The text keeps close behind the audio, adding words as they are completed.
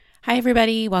Hi,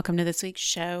 everybody. Welcome to this week's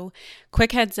show.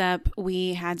 Quick heads up,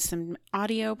 we had some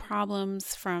audio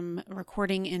problems from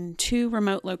recording in 2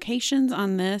 remote locations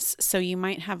on this, so you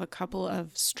might have a couple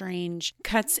of strange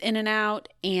cuts in and out,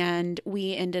 and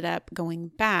we ended up going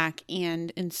back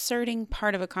and inserting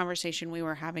part of a conversation we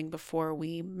were having before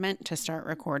we meant to start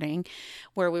recording,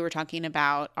 where we were talking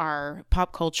about our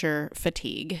pop culture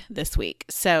fatigue this week.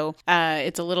 So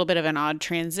it's a little bit of an odd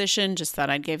transition. Just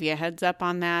thought I'd give you a heads up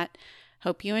on that.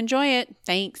 Hope you enjoy it.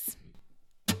 Thanks.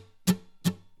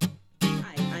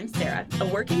 Hi, I'm Sarah, a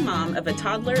working mom of a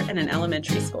toddler and an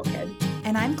elementary school kid.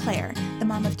 And I'm Claire, the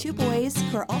mom of 2 boys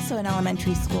who are also in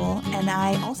elementary school, and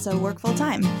I also work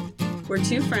full-time. We're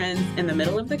 2 friends in the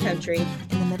middle of the country,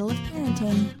 In the middle of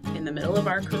parenting, in the middle of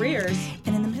our careers,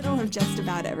 and in the middle of just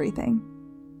about everything.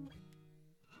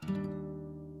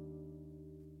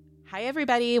 Hi,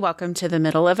 everybody. Welcome to the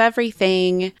middle of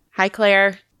everything. Hi,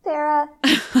 Claire. Sarah.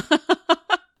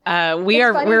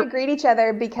 We're to greet each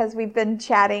other because we've been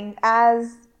chatting.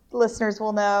 As listeners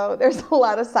will know, there's a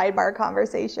lot of sidebar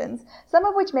conversations, some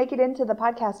of which make it into the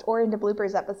podcast or into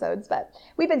bloopers episodes, but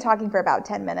we've been talking for about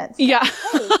 10 minutes. So, yeah.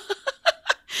 hey,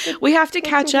 We have to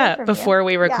catch up before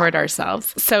we record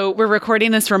ourselves. So we're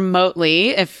recording this remotely,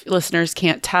 if listeners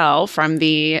can't tell from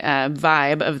the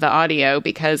vibe of the audio,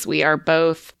 because we are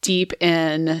both deep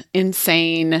in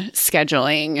insane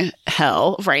scheduling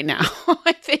hell right now,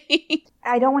 I think.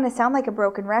 I don't want to sound like a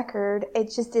broken record.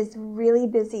 It just is really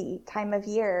busy time of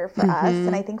year for us.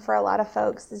 And I think for a lot of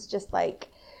folks, it's just like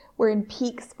we're in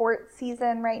peak sports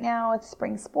season right now with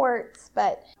spring sports,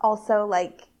 but also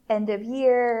like end of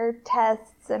year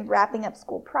tests and wrapping up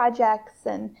school projects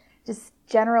and just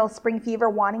general spring fever,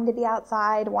 wanting to be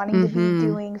outside, wanting to be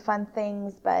doing fun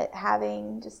things, but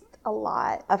having just a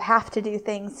lot of have to do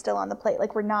things still on the plate.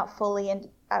 Like we're not fully in,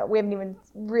 we haven't even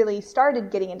really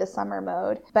started getting into summer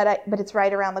mode, but it's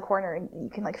right around the corner and you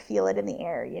can like feel it in the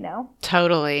air, you know?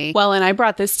 Totally. Well, and I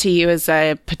brought this to you as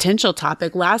a potential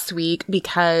topic last week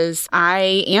because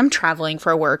I am traveling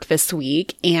for work this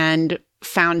week and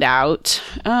found out,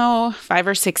 5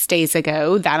 or 6 days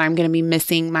ago that I'm going to be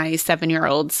missing my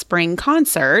 7-year-old spring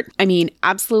concert. I mean,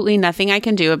 absolutely nothing I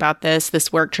can do about this.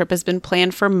 This work trip has been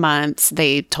planned for months.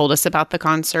 They told us about the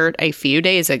concert a few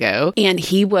days ago, and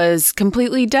he was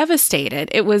completely devastated.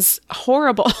 It was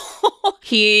horrible.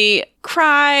 He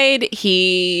cried.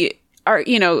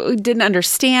 Didn't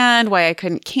understand why I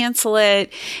couldn't cancel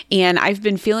it. And I've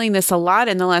been feeling this a lot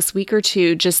in the last week or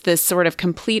two, just this sort of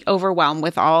complete overwhelm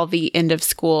with all the end of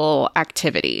school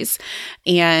activities.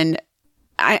 And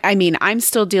I mean, I'm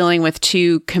still dealing with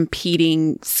 2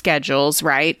 competing schedules,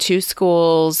 right? 2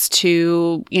 schools,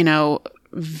 2,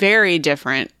 very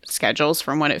different schedules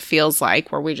from what it feels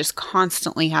like, where we just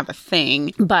constantly have a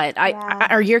thing. But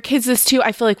are your kids this too?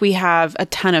 I feel like we have a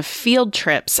ton of field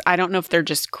trips. I don't know if they're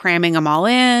just cramming them all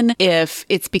in, if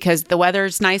it's because the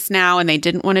weather's nice now and they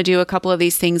didn't want to do a couple of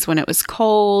these things when it was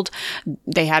cold.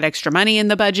 They had extra money in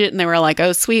the budget and they were like,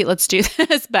 oh, sweet, let's do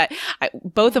this. But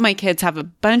both of my kids have a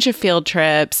bunch of field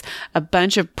trips, a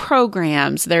bunch of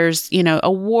programs. There's,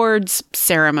 awards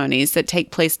ceremonies that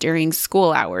take place during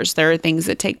school hours. There are things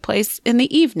that take place in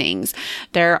the evenings.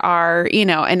 There are,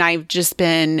 and I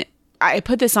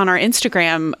put this on our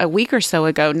Instagram a week or so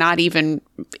ago, not even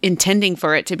intending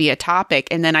for it to be a topic.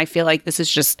 And then I feel like this is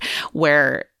just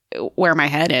where my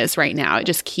head is right now. It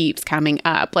just keeps coming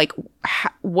up. Like,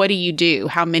 what do you do?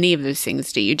 How many of those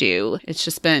things do you do? It's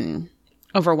just been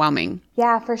overwhelming.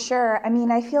 Yeah, for sure. I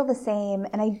mean, I feel the same.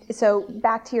 And so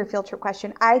back to your field trip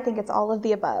question, I think it's all of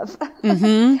the above.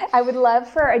 I would love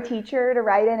for a teacher to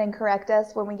write in and correct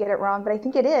us when we get it wrong, but I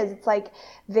think it is. It's like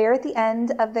they're at the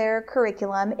end of their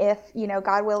curriculum. If,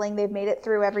 God willing, they've made it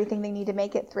through everything they need to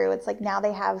make it through. It's like now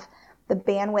they have the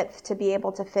bandwidth to be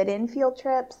able to fit in field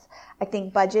trips. I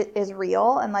think budget is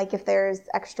real. And like, if there's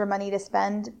extra money to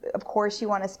spend, of course you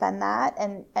want to spend that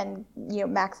and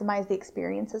maximize the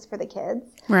experiences for the kids.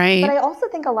 Right. But I also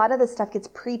think a lot of this stuff gets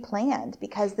pre-planned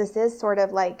because this is sort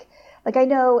of like I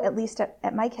know at least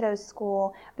at my kiddo's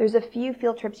school, there's a few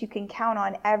field trips you can count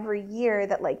on every year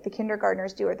that like the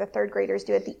kindergartners do or the 3rd graders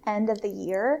do at the end of the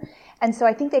year. And so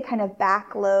I think they kind of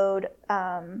backload,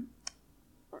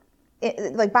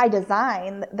 like by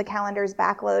design, the calendar is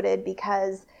backloaded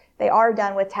because they are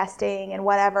done with testing and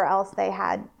whatever else they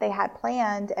had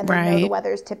planned, and they know the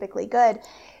weather's typically good.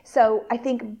 So I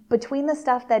think between the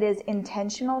stuff that is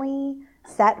intentionally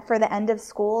set for the end of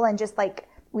school and just like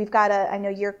we've got I know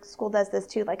your school does this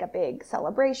too, like a big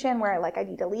celebration where like I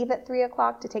need to leave at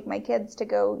 3:00 to take my kids to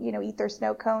go, eat their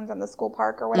snow cones on the school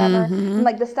park or whatever. And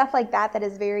like the stuff like that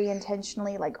is very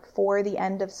intentionally like for the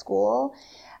end of school.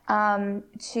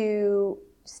 To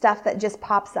stuff that just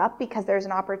pops up because there's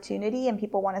an opportunity and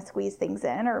people want to squeeze things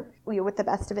in, or with the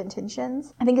best of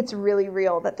intentions. I think it's really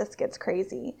real that this gets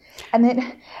crazy. And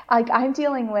then like I'm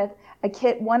dealing with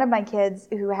one of my kids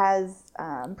who has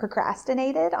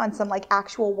procrastinated on some like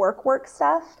actual work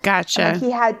stuff. Gotcha. And,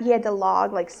 like, he had to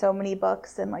log like so many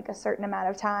books in like a certain amount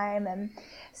of time. And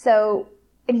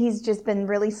he's just been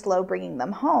really slow bringing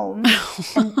them home.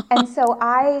 and so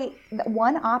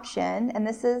one option, and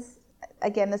this is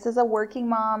a working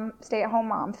mom, stay-at-home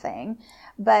mom thing,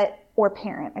 or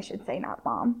parent, I should say, not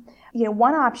mom.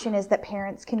 One option is that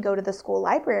parents can go to the school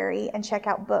library and check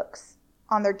out books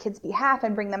on their kids' behalf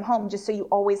and bring them home, just so you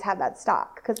always have that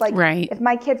stock. Because like, if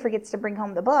my kid forgets to bring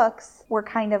home the books, we're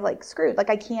kind of like screwed. Like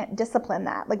I can't discipline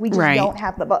that. Like we just don't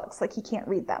have the books. Like he can't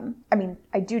read them. I mean,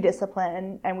 I do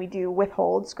discipline and we do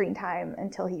withhold screen time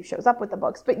until he shows up with the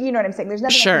books. But you know what I'm saying? There's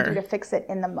nothing I can do to fix it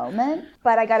in the moment.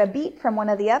 But I got a beat from one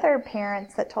of the other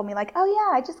parents that told me like, oh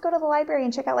yeah, I just go to the library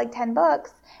and check out like 10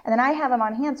 books. And then I have them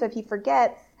on hand. So if he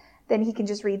forgets, then he can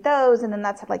just read those, and then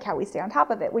that's like how we stay on top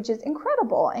of it, which is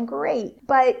incredible and great.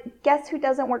 But guess who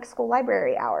doesn't work school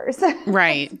library hours?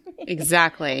 Right.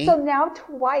 Exactly. So now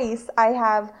twice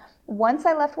once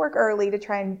I left work early to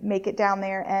try and make it down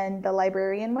there, and the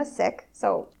librarian was sick.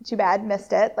 So too bad,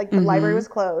 missed it. Like the library was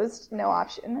closed, no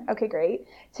option. Okay, great.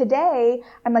 Today,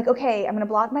 I'm like, okay, I'm going to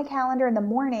block my calendar in the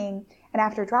morning, and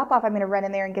after drop off, I'm going to run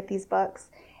in there and get these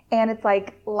books. And it's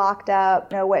like locked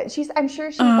up. No way. I'm sure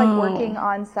she's like working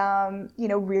on some,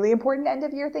 really important end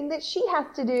of year thing that she has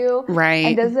to do. Right.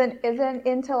 And isn't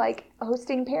into like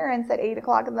hosting parents at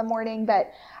 8:00 in the morning.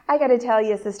 But I got to tell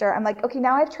you, sister, I'm like, okay,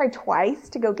 now I've tried twice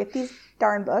to go get these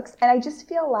darn books. And I just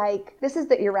feel like this is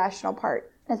the irrational part,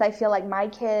 is I feel like my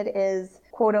kid is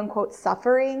quote unquote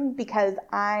suffering because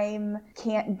I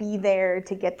can't be there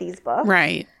to get these books.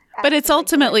 Right. But it's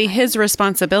ultimately his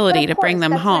responsibility to bring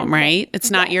them home, right?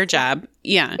 It's not your job.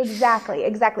 Yeah.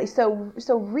 Exactly. So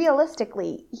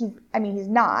realistically, he's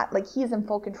not. Like, he's in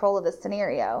full control of this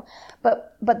scenario.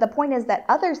 But the point is that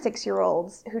other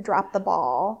 6-year-olds who drop the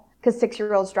ball, because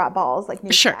 6-year-olds drop balls, like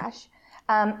newsflash,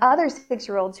 other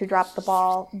 6-year-olds who drop the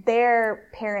ball, their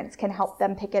parents can help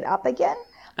them pick it up again.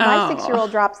 My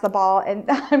 6-year-old drops the ball, and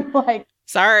I'm like,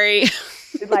 sorry.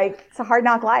 Like, it's a hard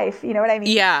knock life. You know what I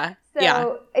mean? Yeah.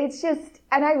 So it's just,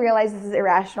 and I realize this is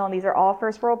irrational and these are all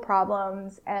first world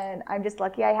problems, and I'm just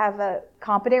lucky I have a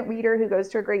competent reader who goes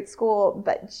to a great school.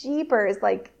 But jeepers,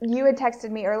 like you had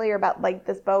texted me earlier about like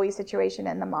this Bowie situation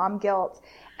and the mom guilt,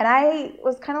 and I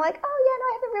was kind of like, oh yeah, no,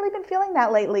 I haven't really been feeling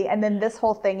that lately. And then this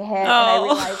whole thing hit, and I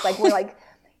realized like we're like,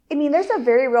 I mean, there's a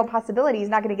very real possibility he's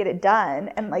not going to get it done,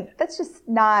 and like that's just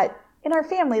not. In our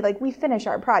family, like, we finish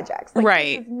our projects. Like,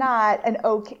 right. This is not an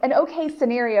okay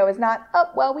scenario is not, oh,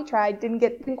 well, we tried,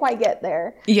 didn't quite get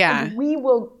there. Yeah. Like, we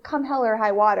will, come hell or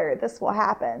high water, this will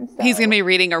happen. So. He's going to be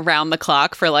reading around the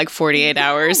clock for like 48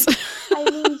 hours. I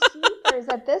mean, jeepers,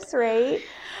 at this rate,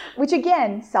 which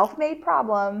again, self-made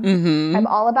problem. Mm-hmm. I'm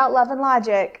all about love and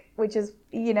logic, which is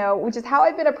how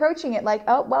I've been approaching it. Like,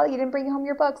 oh, well, you didn't bring home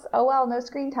your books. Oh, well, no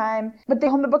screen time. But they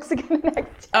home the books again the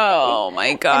next day. Oh,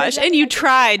 my gosh. And you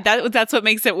tried. That's what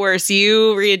makes it worse.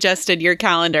 You readjusted your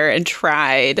calendar and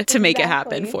tried to make it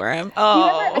happen for him.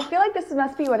 Oh. I feel like this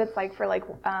must be what it's like for, like,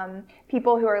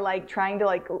 people who are, like, trying to,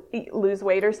 like, lose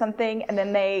weight or something. And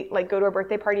then they, like, go to a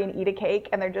birthday party and eat a cake.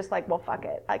 And they're just like, well, fuck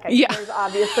it. Like, there's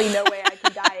obviously no way I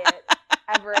can diet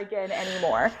ever again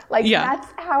anymore. Like, that's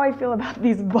how I feel about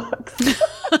these books.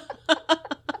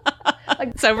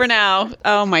 It's over now.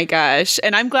 Oh my gosh.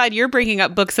 And I'm glad you're bringing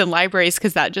up books and libraries,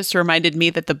 because that just reminded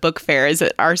me that the book fair is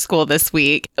at our school this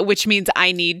week, which means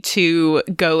I need to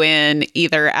go in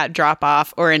either at drop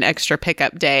off or an extra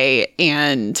pickup day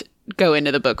and go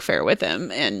into the book fair with him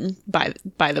and buy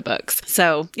the books.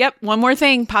 So, yep, one more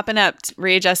thing popping up to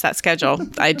readjust that schedule.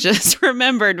 I just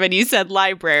remembered when you said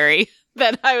library.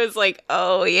 Then I was like,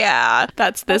 oh yeah,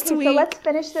 that's this week. So let's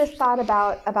finish this thought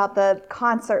about the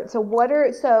concert.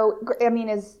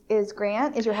 Is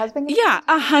Grant, is your husband gonna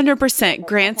go? 100%.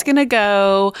 Grant's going to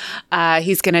go.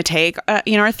 He's going to take, our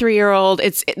 3-year-old.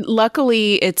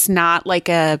 Luckily it's not like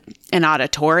an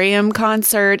auditorium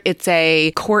concert. It's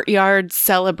a courtyard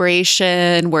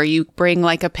celebration where you bring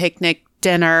like a picnic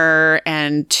dinner,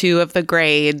 and 2 of the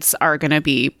grades are going to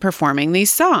be performing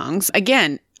these songs.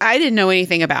 Again, I didn't know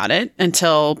anything about it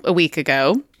until a week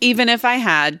ago. Even if I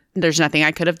had, there's nothing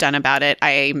I could have done about it.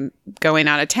 I'm going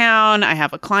out of town. I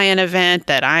have a client event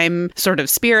that I'm sort of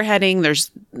spearheading.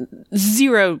 There's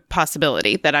zero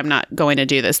possibility that I'm not going to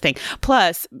do this thing.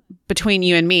 Plus, between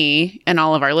you and me and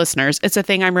all of our listeners, it's a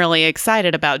thing I'm really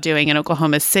excited about doing in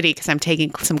Oklahoma City because I'm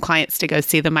taking some clients to go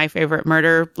see the My Favorite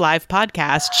Murder live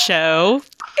podcast show.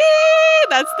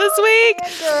 That's this week.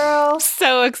 Yeah, girl.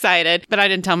 So excited. But I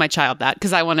didn't tell my child that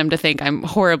because I want him to think I'm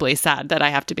horribly sad that I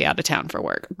have to be out of town for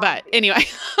work. But anyway.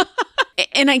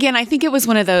 And again, I think it was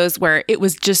one of those where it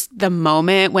was just the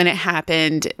moment when it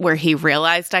happened where he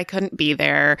realized I couldn't be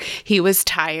there. He was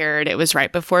tired. It was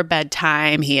right before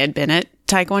bedtime. He had been at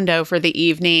Taekwondo for the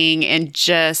evening and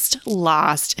just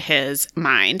lost his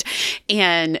mind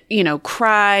and,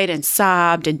 cried and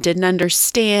sobbed and didn't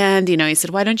understand. He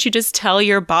said, why don't you just tell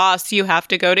your boss you have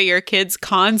to go to your kid's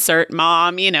concert,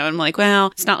 Mom? And I'm like, well,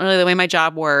 it's not really the way my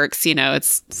job works.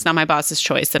 It's not my boss's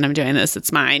choice that I'm doing this.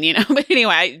 It's mine, But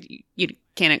anyway, you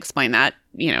can't explain that,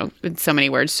 in so many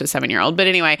words to a 7-year-old. But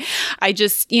anyway, I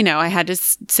just, I had to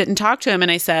sit and talk to him.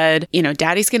 And I said,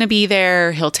 Daddy's going to be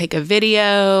there. He'll take a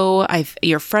video.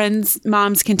 Your friends'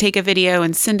 moms can take a video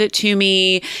and send it to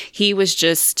me. He was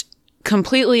just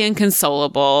completely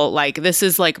inconsolable. Like, this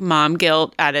is like mom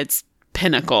guilt at its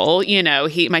pinnacle.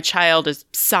 My child is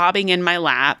sobbing in my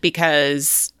lap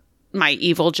because my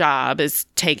evil job is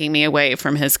taking me away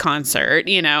from his concert,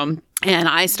 and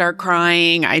I start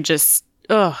crying.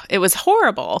 It was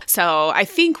horrible. So I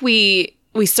think we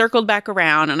circled back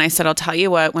around and I said, I'll tell you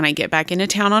what, when I get back into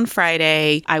town on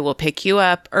Friday, I will pick you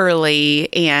up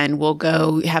early and we'll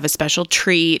go have a special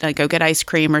treat, like go get ice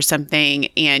cream or something,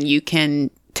 and you can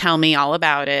tell me all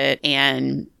about it.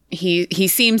 And he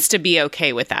seems to be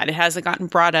okay with that. It hasn't gotten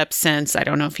brought up since. I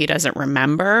don't know if he doesn't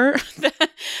remember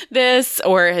this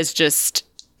or has just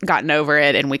gotten over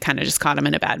it, and we kind of just caught him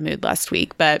in a bad mood last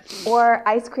week. Or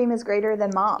ice cream is greater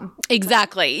than mom.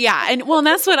 Exactly. Yeah. And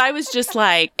that's what I was just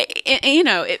like,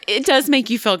 it does make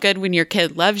you feel good when your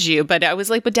kid loves you. But I was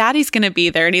like, but Daddy's going to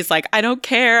be there. And he's like, I don't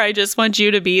care. I just want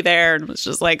you to be there. And it was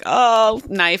just like, oh,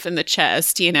 knife in the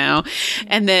chest,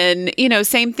 And then,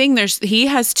 same thing. He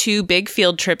has 2 big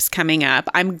field trips coming up.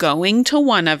 I'm going to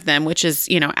one of them, which is,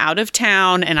 out of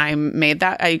town. And I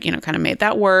kind of made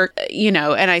that work,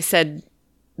 and I said,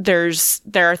 there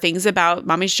are things about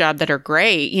Mommy's job that are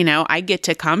great. I get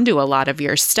to come to a lot of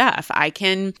your stuff. I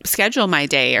can schedule my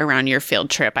day around your field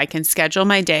trip. I can schedule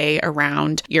my day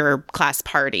around your class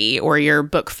party or your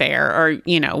book fair or,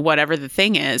 whatever the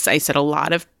thing is. I said a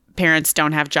lot of parents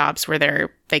don't have jobs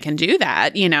where they can do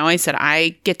that. I said,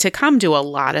 I get to come to a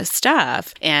lot of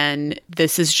stuff. And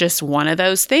this is just one of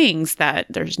those things that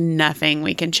there's nothing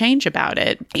we can change about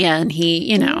it. And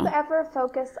he, Do you ever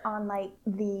focus on like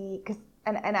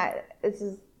this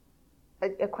is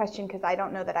a question because I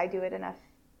don't know that I do it enough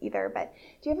either, but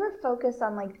do you ever focus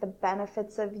on like the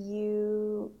benefits of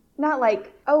you, not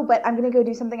like, oh, but I'm going to go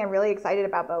do something I'm really excited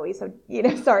about, Bowie, so,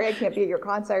 sorry, I can't be at your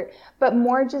concert, but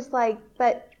more just like,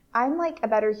 but I'm like a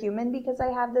better human because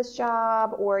I have this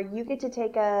job, or you get to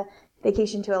take a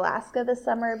vacation to Alaska this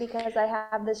summer because I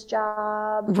have this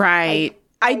job. Right.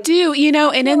 I do,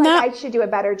 and in that I should do a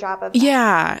better job of that.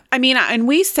 Yeah. I mean, and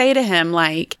we say to him,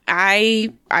 like,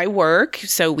 I work,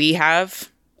 so we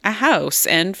have a house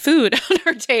and food on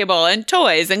our table and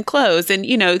toys and clothes and,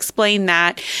 explain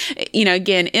that,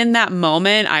 again, in that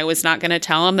moment, I was not going to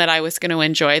tell him that I was going to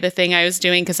enjoy the thing I was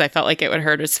doing because I felt like it would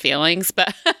hurt his feelings.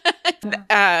 But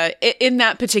in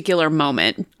that particular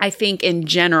moment, I think in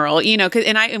general,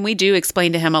 and we do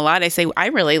explain to him a lot. I say, I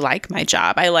really like my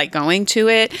job. I like going to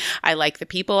it. I like the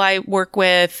people I work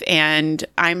with, and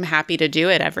I'm happy to do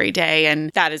it every day. And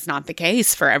that is not the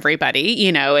case for everybody,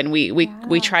 and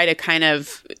we try to kind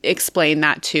of explain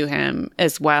that to him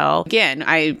as well. Again,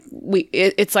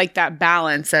 it's like that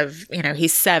balance of,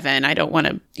 he's 7. I don't want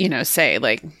to, say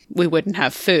like we wouldn't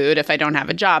have food if I don't have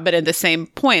a job. But at the same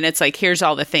point, it's like, here's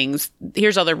all the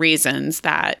reasons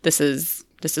that this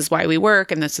is why we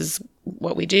work and this is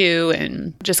what we do,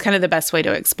 and just kind of the best way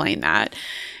to explain that.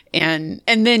 And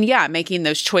then, making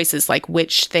those choices, like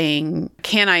which thing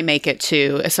can I make it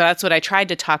to? So that's what I tried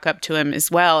to talk up to him as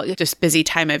well. Just busy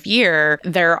time of year.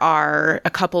 There are a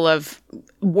couple of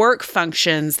work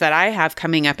functions that I have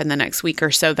coming up in the next week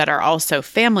or so that are also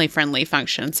family friendly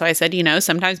functions. So I said,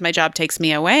 sometimes my job takes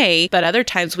me away, but other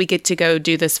times we get to go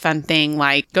do this fun thing,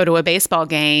 like go to a baseball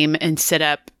game and sit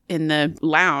up in the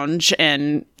lounge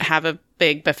and have a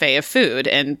big buffet of food.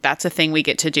 And that's a thing we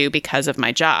get to do because of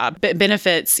my job. But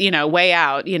benefits, way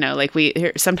out, like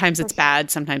sometimes it's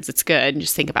bad, sometimes it's good. And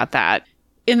just think about that.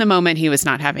 In the moment, he was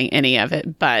not having any of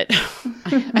it, but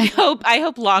I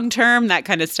hope long term that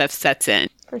kind of stuff sets in.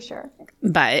 For sure.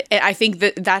 But I think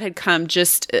that had come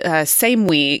just same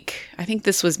week. I think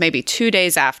this was maybe 2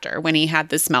 days after when he had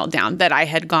this meltdown that I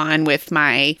had gone with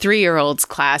my 3-year-old's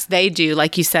class. They do,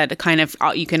 like you said, kind of,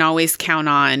 you can always count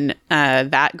on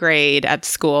that grade at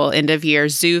school, end of year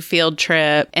zoo field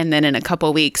trip. And then in a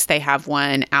couple weeks, they have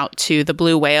one out to the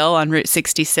Blue Whale on Route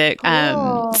 66.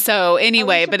 Cool. So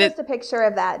anyway, but it's a picture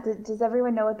of that. Does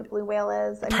everyone know what the Blue Whale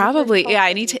is? Probably. Yeah.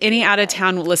 Any out of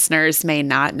town listeners may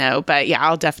not know, but yeah,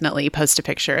 I'll definitely post a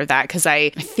picture of that because I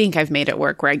think I've made it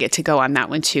work where I get to go on that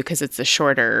one too because it's a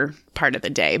shorter part of the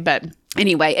day. But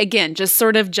anyway, again, just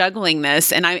sort of juggling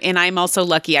this. And I'm also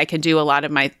lucky I can do a lot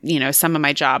of my, some of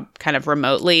my job kind of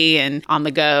remotely and on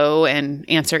the go and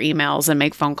answer emails and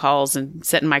make phone calls and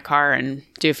sit in my car and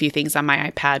do a few things on my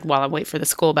iPad while I wait for the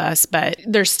school bus. But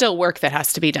there's still work that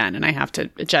has to be done and I have to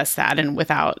adjust that. And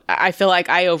I feel like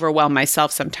I overwhelm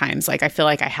myself sometimes. Like I feel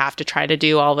like I have to try to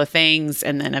do all the things.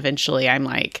 And then eventually I'm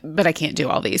like, but I can't do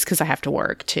all these because I have to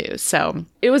work too. So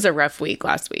it was a rough week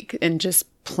last week and just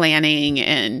planning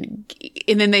and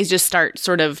then they just start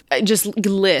sort of just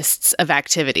lists of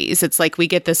activities. It's like we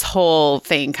get this whole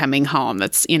thing coming home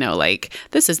that's, like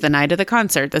this is the night of the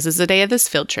concert. This is the day of this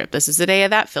field trip. This is the day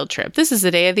of that field trip. This is the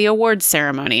day of the awards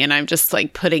ceremony. And I'm just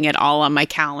like putting it all on my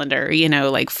calendar,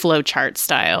 like flowchart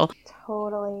style.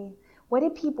 Totally. What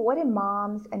did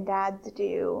moms and dads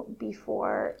do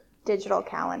before digital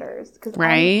calendars? Because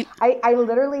right. I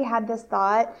literally had this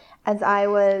thought as I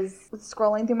was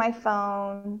scrolling through my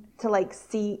phone to like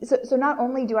see. So not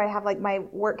only do I have like my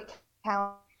work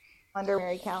calendar,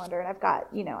 married calendar, and I've got,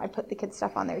 I put the kids'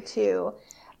 stuff on there too,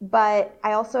 but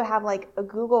I also have like a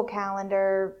Google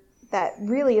calendar that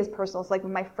really is personal. So like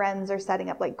when my friends are setting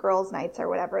up like girls' nights or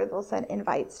whatever, they'll send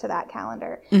invites to that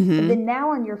calendar. Mm-hmm. But then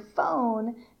now on your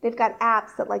phone, they've got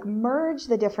apps that like merge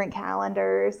the different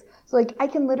calendars. So like I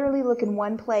can literally look in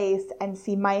one place and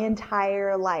see my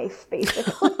entire life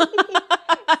basically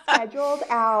scheduled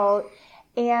out.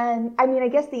 And I mean, I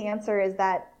guess the answer is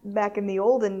that back in the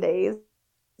olden days,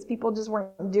 people just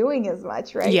weren't doing as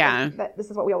much, right? Yeah. That this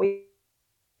is what we always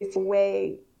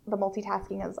way. The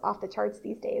multitasking is off the charts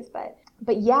these days, but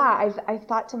yeah, I've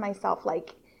thought to myself,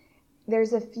 like,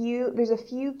 there's a few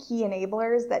key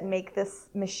enablers that make this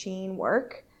machine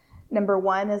work. Number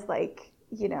one is like,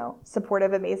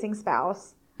 supportive, amazing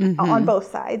spouse on both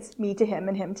sides, me to him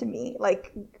and him to me,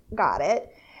 like, got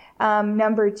it.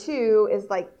 Number two is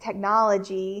like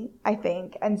technology, I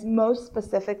think, and most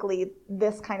specifically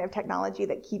this kind of technology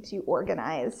that keeps you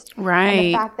organized. Right. And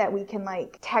the fact that we can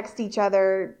like text each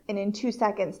other and in 2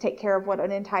 seconds take care of what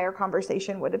an entire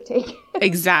conversation would have taken.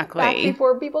 Exactly. Back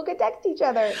before people could text each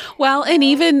other. Well, and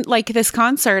even like this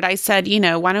concert, I said,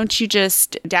 why don't you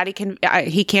just, Daddy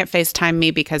he can't FaceTime me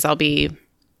because I'll be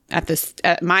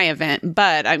at my event,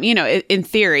 but in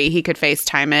theory he could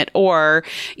FaceTime it or,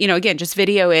 again, just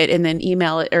video it and then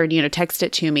email it or, text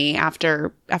it to me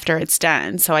after it's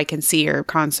done so I can see your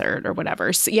concert or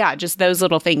whatever. So yeah, just those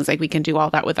little things, like we can do all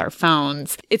that with our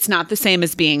phones. It's not the same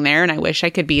as being there and I wish I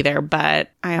could be there,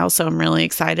 but I also am really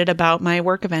excited about my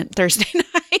work event Thursday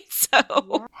night.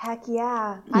 So heck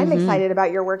yeah. I'm excited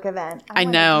about your work event. I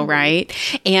know, right?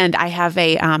 And I have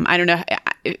a, I don't know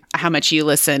how much you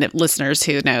listeners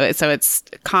who know it. So it's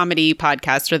a comedy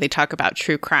podcast where they talk about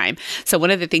true crime. So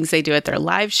one of the things they do at their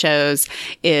live shows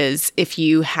is if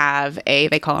you have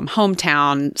they call them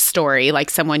hometown story, like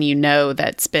someone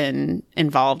that's been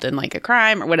involved in like a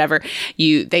crime or whatever,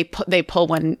 they pull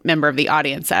one member of the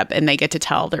audience up and they get to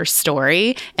tell their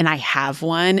story. And I have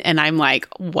one and I'm like,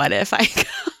 what if I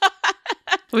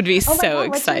would be so exciting.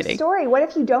 What's your story? What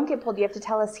if you don't get pulled? You have to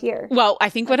tell us here. Well, I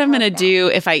think what I'm going to do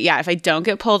if I don't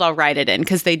get pulled, I'll write it in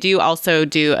because they do also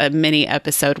do a mini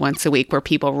episode once a week where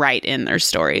people write in their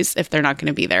stories if they're not going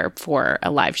to be there for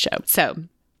a live show. So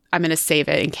I'm going to save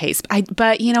it in case.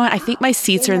 But you know what? I think my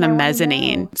seats are in the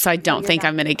mezzanine, so I don't think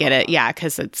I'm going to get it. Yeah,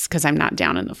 because I'm not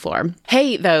down on the floor.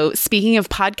 Hey, though, speaking of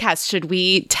podcasts, should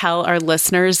we tell our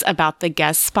listeners about the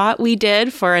guest spot we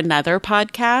did for another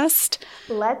podcast?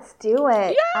 Let's do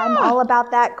it. Yeah. I'm all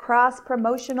about that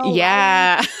cross-promotional.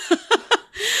 Yeah.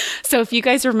 So if you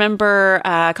guys remember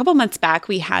a couple months back,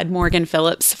 we had Morgan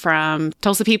Phillips from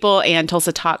Tulsa People and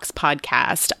Tulsa Talks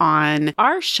podcast on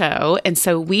our show. And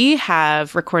so we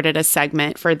have recorded a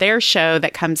segment for their show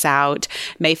that comes out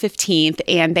May 15th.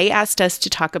 And they asked us to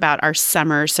talk about our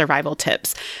summer survival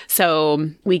tips. So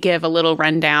we give a little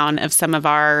rundown of some of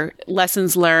our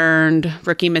lessons learned,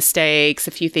 rookie mistakes,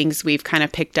 a few things we've kind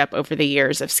of picked up over the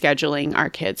years of scheduling our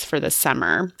kids for the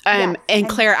summer. Yes. And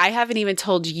Claire, I haven't even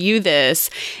told you this.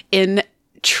 In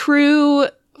true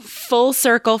full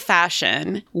circle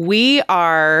fashion, we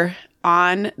are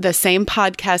on the same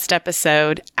podcast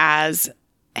episode as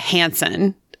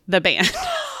Hanson, the band.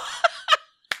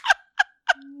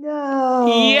 No.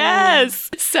 Yes.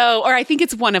 So, or I think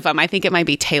it's one of them. I think it might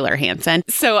be Taylor Hanson.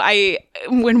 So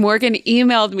when Morgan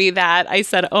emailed me that, I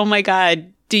said, oh my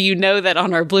God, do you know that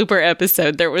on our blooper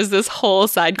episode, there was this whole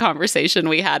side conversation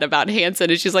we had about Hanson?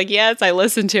 And she's like, yes, I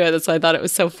listened to it. So I thought it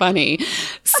was so funny.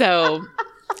 So,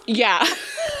 yeah.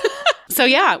 So,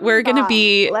 yeah, we're going to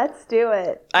be. Let's do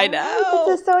it. I know.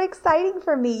 This is so exciting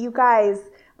for me. You guys,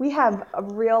 we have a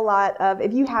real lot of,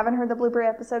 if you haven't heard the blooper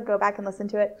episode, go back and listen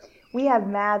to it. We have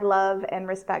mad love and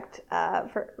respect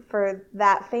for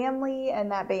that family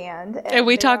and that band. And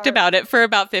we talked about it for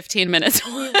about 15 minutes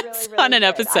really on an did.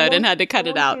 episode and had to cut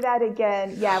it out. I won't do that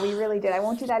again. Yeah, we really did. I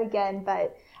won't do that again,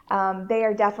 but they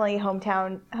are definitely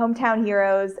hometown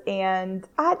heroes, and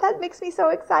that makes me so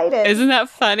excited. Isn't that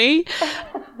funny?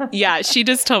 Yeah, she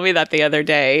just told me that the other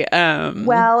day.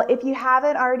 Well, if you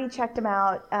haven't already checked them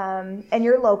out, and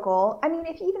you're local, I mean,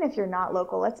 even if you're not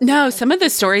local, some of the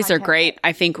stories are great,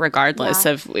 I think, regardless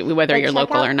of whether you're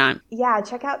local or not. Yeah,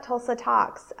 check out Tulsa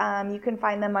Talks. You can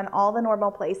find them on all the normal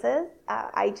places,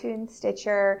 iTunes,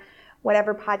 Stitcher,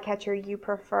 whatever podcatcher you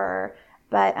prefer.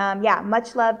 But yeah,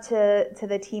 much love to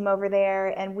the team over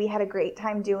there, and we had a great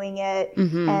time doing it.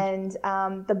 Mm-hmm.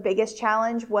 And the biggest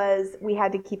challenge was we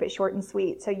had to keep it short and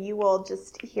sweet. So you will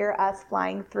just hear us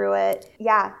flying through it.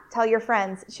 Yeah, tell your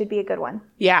friends. It should be a good one.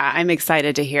 Yeah, I'm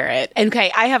excited to hear it.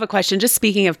 Okay, I have a question. Just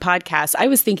speaking of podcasts, I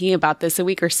was thinking about this a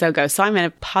week or so ago, so I'm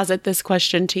going to posit this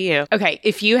question to you. Okay,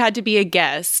 if you had to be a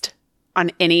guest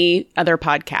on any other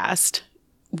podcast,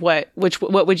 what would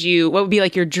be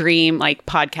like your dream like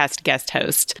podcast guest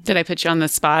host? Did I put you on the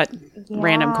spot? Yeah,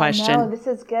 random question. No, this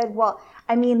is good. Well,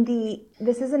 I mean,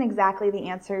 this isn't exactly the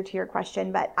answer to your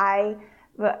question, but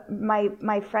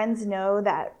my friends know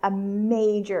that a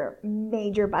major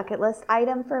bucket list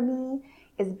item for me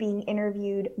is being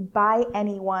interviewed by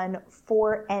anyone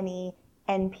for any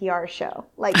NPR show.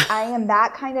 Like, I am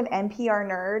that kind of NPR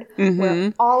nerd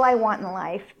where all I want in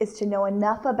life is to know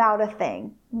enough about a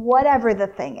thing, whatever the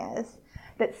thing is,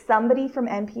 that somebody from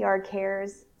NPR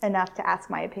cares enough to ask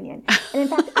my opinion. And in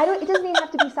fact, it doesn't even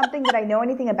have to be something that I know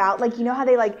anything about. Like, you know how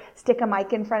they like stick a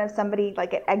mic in front of somebody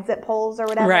like at exit polls or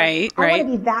whatever? Right. I want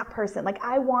to be that person. Like,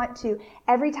 I want to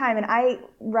every time, and I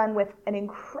run with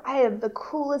I have the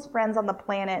coolest friends on the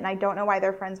planet, and I don't know why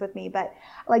they're friends with me, but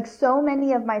like so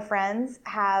many of my friends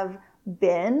have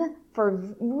been, for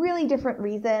really different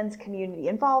reasons, community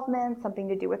involvement, something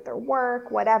to do with their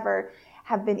work, whatever,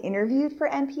 have been interviewed for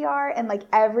NPR, and like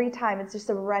every time it's just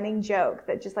a running joke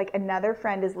that just like another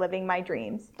friend is living my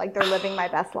dreams, like they're living my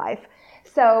best life.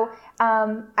 So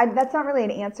that's not really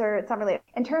an answer. It's not really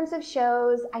in terms of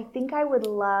shows. I think I would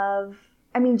love,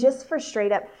 I mean, just for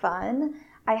straight up fun,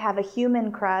 I have a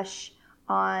human crush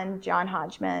on John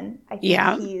Hodgman. I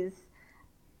think he's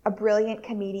a brilliant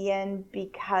comedian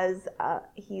because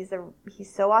he's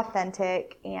so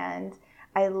authentic, and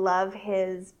I love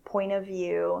his point of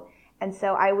view. And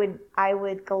so I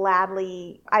would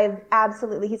gladly,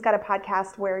 he's got a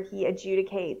podcast where he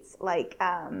adjudicates like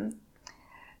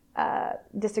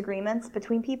disagreements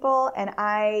between people. And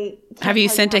have you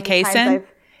sent a case in?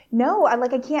 No, I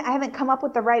haven't come up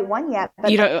with the right one yet,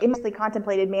 but I mostly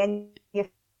contemplated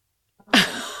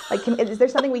like, is there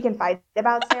something we can fight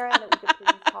about, Sarah, that we could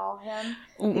please call him?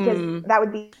 Because that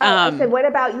would be. I said, what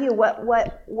about you?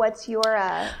 What's your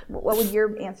what would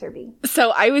your answer be?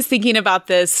 So I was thinking about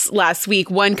this last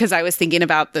week. One, because I was thinking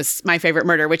about this, My Favorite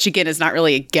Murder, which again is not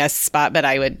really a guest spot, but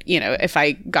I would, if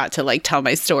I got to like tell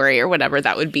my story or whatever,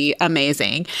 that would be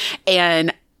amazing.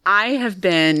 And I have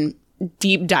been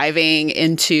deep diving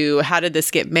into How Did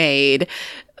This Get Made,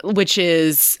 which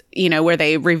is, where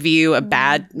they review a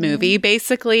bad movie,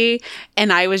 basically.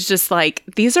 And I was just like,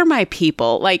 these are my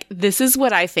people. Like, this is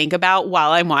what I think about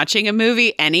while I'm watching a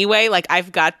movie anyway. Like,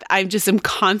 I'm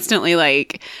constantly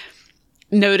like,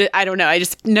 I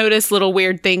just notice little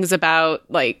weird things about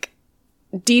like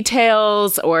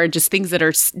details or just things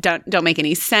that don't make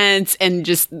any sense, and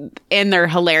they're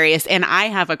hilarious. And I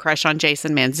have a crush on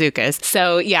Jason Mantzoukas.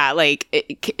 So yeah,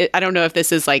 like I don't know if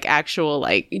this is like actual,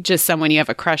 like just someone you have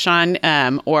a crush on,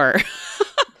 or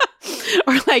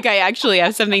or like I actually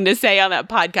have something to say on that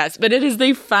podcast, but it is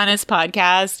the funnest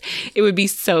podcast. It would be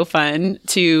so fun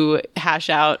to hash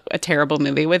out a terrible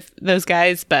movie with those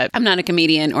guys, but I'm not a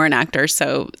comedian or an actor,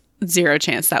 so zero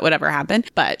chance that would ever happen,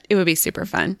 but it would be super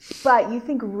fun. But you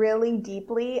think really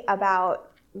deeply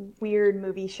about weird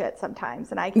movie shit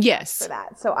sometimes, and I can for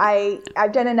that. So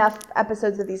I've done enough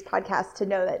episodes of these podcasts to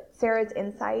know that Sarah's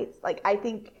insights, like I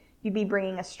think you'd be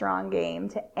bringing a strong game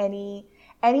to any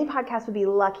podcast would be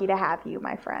lucky to have you,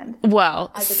 my friend.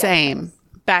 Well, same.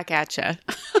 Back at ya.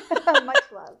 Much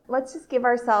love. Let's give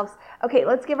ourselves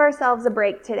a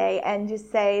break today and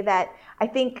just say that I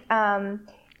think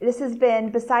this has been,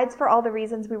 besides for all the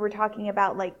reasons we were talking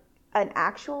about, like an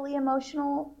actually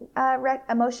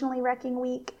emotionally wrecking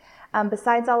week,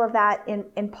 besides all of that,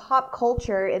 in pop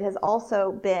culture, it has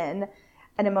also been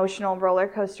an emotional roller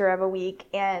coaster of a week.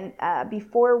 And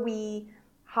before we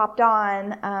hopped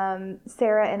on,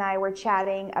 Sarah and I were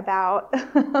chatting about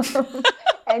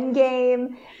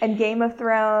Endgame and Game of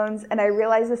Thrones, and I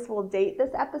realize this will date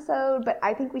this episode, but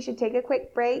I think we should take a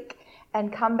quick break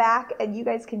and come back, and you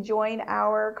guys can join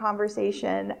our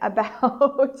conversation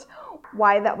about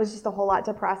why that was just a whole lot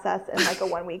to process in like a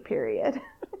 1 week period.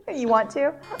 You want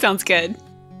to? Sounds good.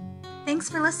 Thanks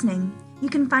for listening. You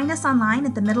can find us online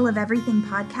at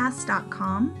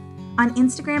themiddleofeverythingpodcast.com, on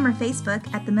Instagram or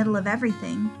Facebook at The Middle of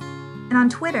Everything, and on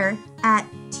Twitter at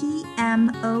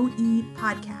TMOE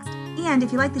Podcast. And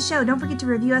if you like the show, don't forget to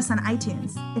review us on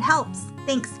iTunes. It helps.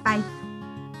 Thanks. Bye.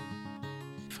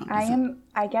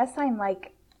 I guess I'm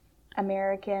like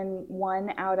American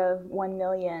 1 out of 1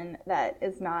 million that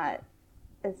is not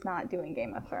doing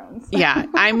Game of Thrones. Yeah,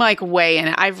 I'm like way in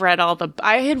it. I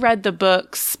had read the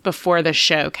books before the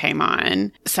show came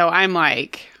on. So I'm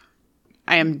like,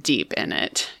 I am deep in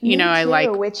it. Me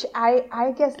too, which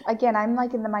I guess, again, I'm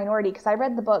like in the minority because I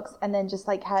read the books and then just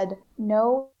like had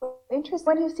no interest.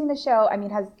 Anyone who's seen the show, I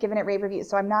mean, has given it rave reviews.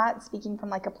 So I'm not speaking from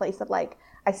like a place of like,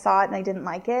 I saw it and I didn't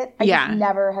like it. I just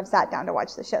never have sat down to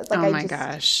watch the shows. Like, oh my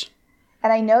gosh.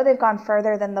 And I know they've gone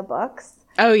further than the books.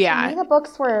 Oh yeah. To me, the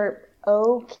books were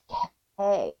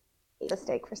okay.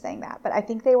 Mistake for saying that, but I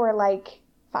think they were like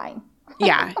fine.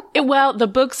 Yeah. Well, the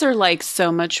books are like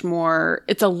so much more,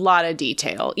 it's a lot of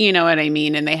detail, you know what I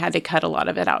mean? And they had to cut a lot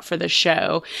of it out for the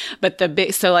show. But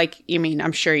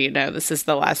I'm sure you know, this is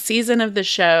the last season of the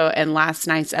show, and last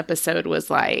night's episode was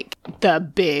like the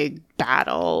big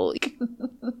battle.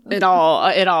 It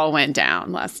all went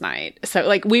down last night. So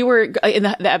like we were,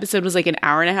 the episode was like an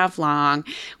hour and a half long.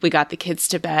 We got the kids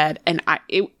to bed, and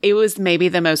it was maybe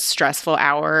the most stressful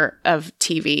hour of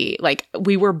TV. Like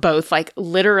we were both like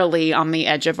literally on the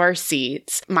edge of our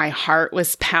seats. My heart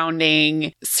was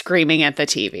pounding, screaming at the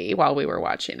TV while we were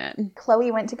watching it.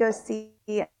 Chloe went to go see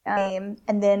and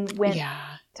then went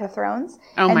to Thrones.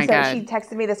 Oh my God. And so she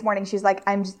texted me this morning. She's like,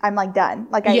 I'm like done.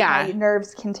 Like my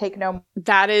nerves can take no more.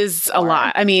 That is a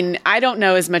lot. I mean, I don't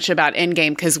know as much about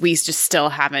Endgame because we just still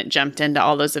haven't jumped into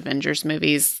all those Avengers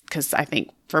movies because I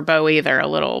think for Bowie,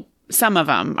 some of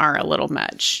them are a little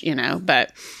much, you know,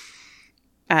 but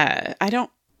I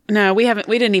don't know. We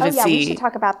didn't even see. We should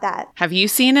talk about that. Have you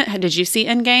seen it? Did you see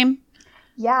Endgame?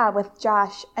 Yeah, with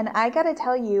Josh. And I got to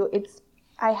tell you, it's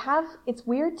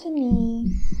weird to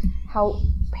me how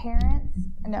parents,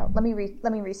 let me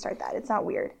restart that. It's not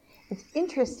weird. It's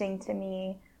interesting to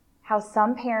me how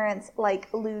some parents like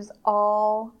lose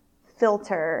all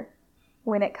filter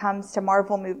when it comes to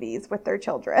Marvel movies with their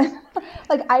children.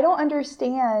 Like, I don't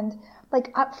understand.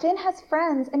 Like, Finn has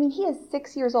friends. I mean, he is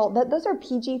 6 years old. Those are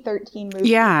PG-13 movies.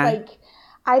 Yeah. Like,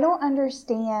 I don't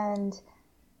understand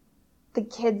the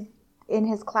kids in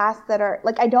his class that are,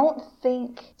 like, I don't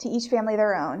think, to each family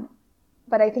their own,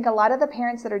 but I think a lot of the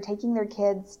parents that are taking their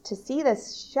kids to see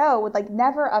this show would, like,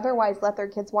 never otherwise let their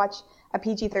kids watch a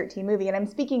PG-13 movie. And I'm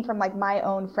speaking from, like, my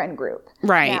own friend group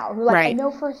now, who, like, I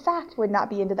know for a fact would not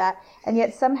be into that. And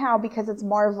yet somehow, because it's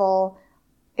Marvel,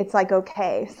 it's like,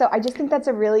 okay. So I just think that's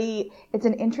it's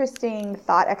an interesting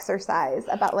thought exercise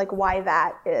about like why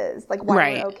that is, like why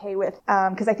we're okay with,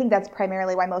 because I think that's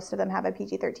primarily why most of them have a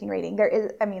PG-13 rating.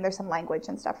 There's some language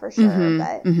and stuff for sure,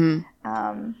 but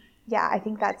yeah, I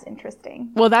think that's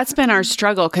interesting. Well, that's been our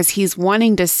struggle because he's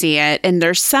wanting to see it, and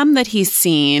there's some that he's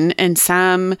seen and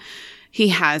some he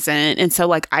hasn't. And so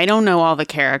like, I don't know all the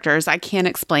characters. I can't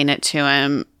explain it to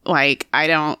him. Like, I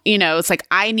don't, it's like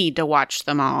I need to watch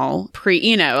them all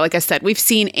like I said, we've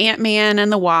seen Ant-Man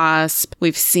and the Wasp.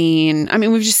 We've just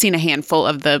seen a handful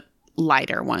of the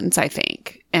lighter ones, I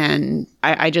think. And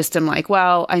I just am like,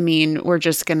 well, I mean, we're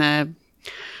just going to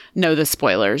know the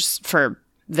spoilers for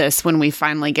this when we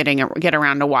finally get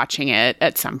around to watching it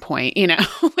at some point,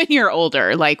 when you're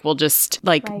older, like we'll just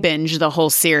binge the whole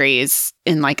series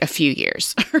in like a few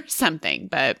years or something.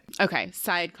 But okay,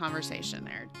 side conversation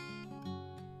there.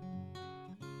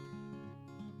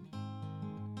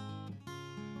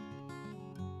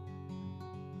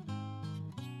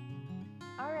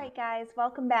 All right, guys,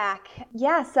 welcome back.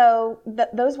 Yeah, so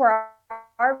those were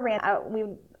our rant. We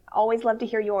would always love to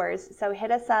hear yours. So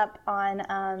hit us up on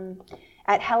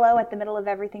at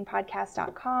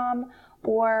hello@themiddleofeverythingpodcast.com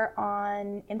or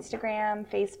on Instagram,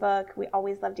 Facebook. We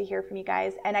always love to hear from you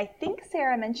guys. And I think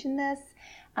Sarah mentioned this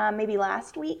maybe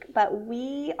last week, but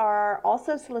we are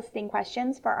also soliciting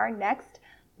questions for our next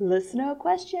Listener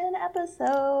Question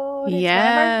episode. It's one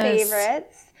of our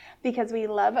favorites because we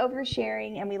love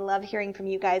oversharing and we love hearing from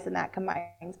you guys, and that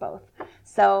combines both.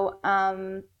 So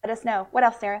let us know. What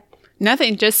else, Sarah?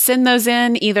 Nothing. Just send those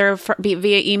in either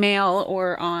via email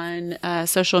or on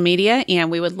social media, and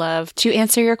we would love to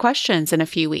answer your questions in a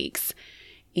few weeks.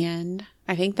 And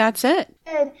I think that's it.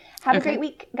 Good. Have a great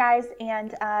week, guys.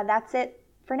 And that's it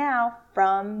for now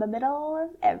from the middle of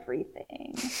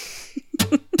everything.